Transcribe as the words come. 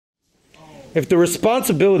If the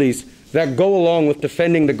responsibilities that go along with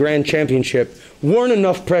defending the Grand Championship weren't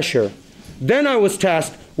enough pressure, then I was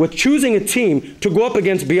tasked with choosing a team to go up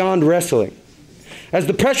against Beyond Wrestling. As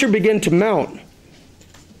the pressure began to mount,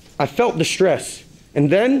 I felt the stress. And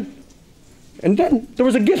then there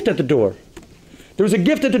was a gift at the door. There was a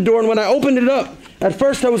gift at the door, and when I opened it up, at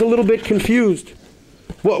first I was a little bit confused.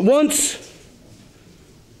 What once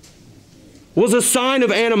was a sign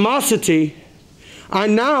of animosity, I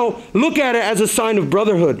now look at it as a sign of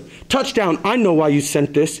brotherhood. Touchdown, I know why you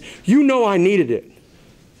sent this. You know I needed it.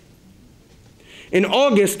 In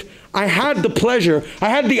August, I had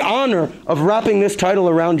the honor of wrapping this title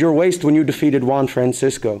around your waist when you defeated Juan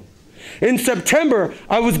Francisco. In September,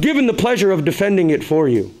 I was given the pleasure of defending it for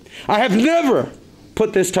you. I have never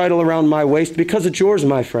put this title around my waist because it's yours,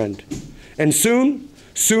 my friend. And soon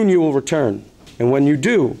you will return. And when you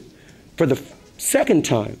do, for the second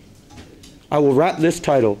time, I will wrap this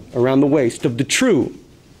title around the waist of the true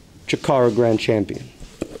CHIKARA Grand Champion.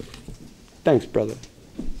 Thanks, brother.